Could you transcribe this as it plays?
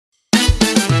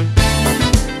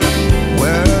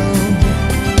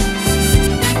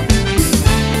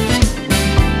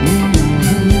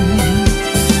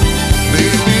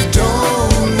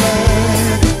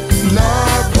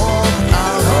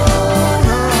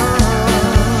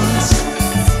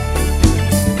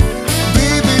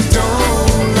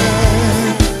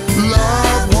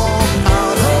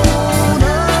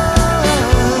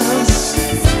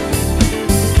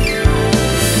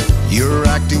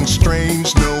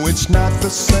it's not the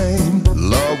same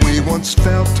love we once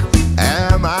felt.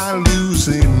 Am I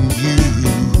losing you?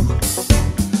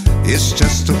 It's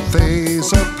just a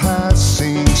phase, a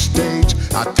passing stage.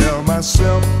 I tell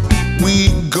myself we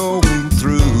going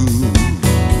through.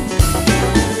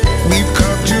 We've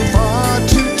come too far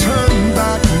to turn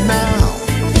back now.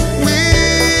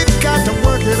 We've got to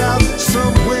work it out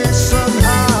some way,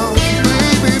 somehow.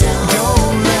 Baby,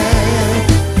 don't let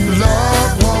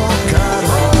love walk out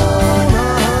on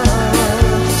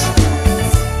us.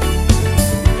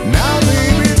 Now,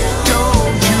 baby,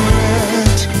 don't you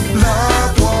let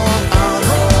love walk out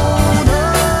on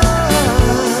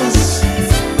us.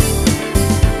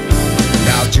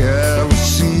 Now,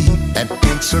 jealousy and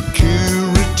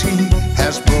insecurity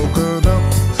has broken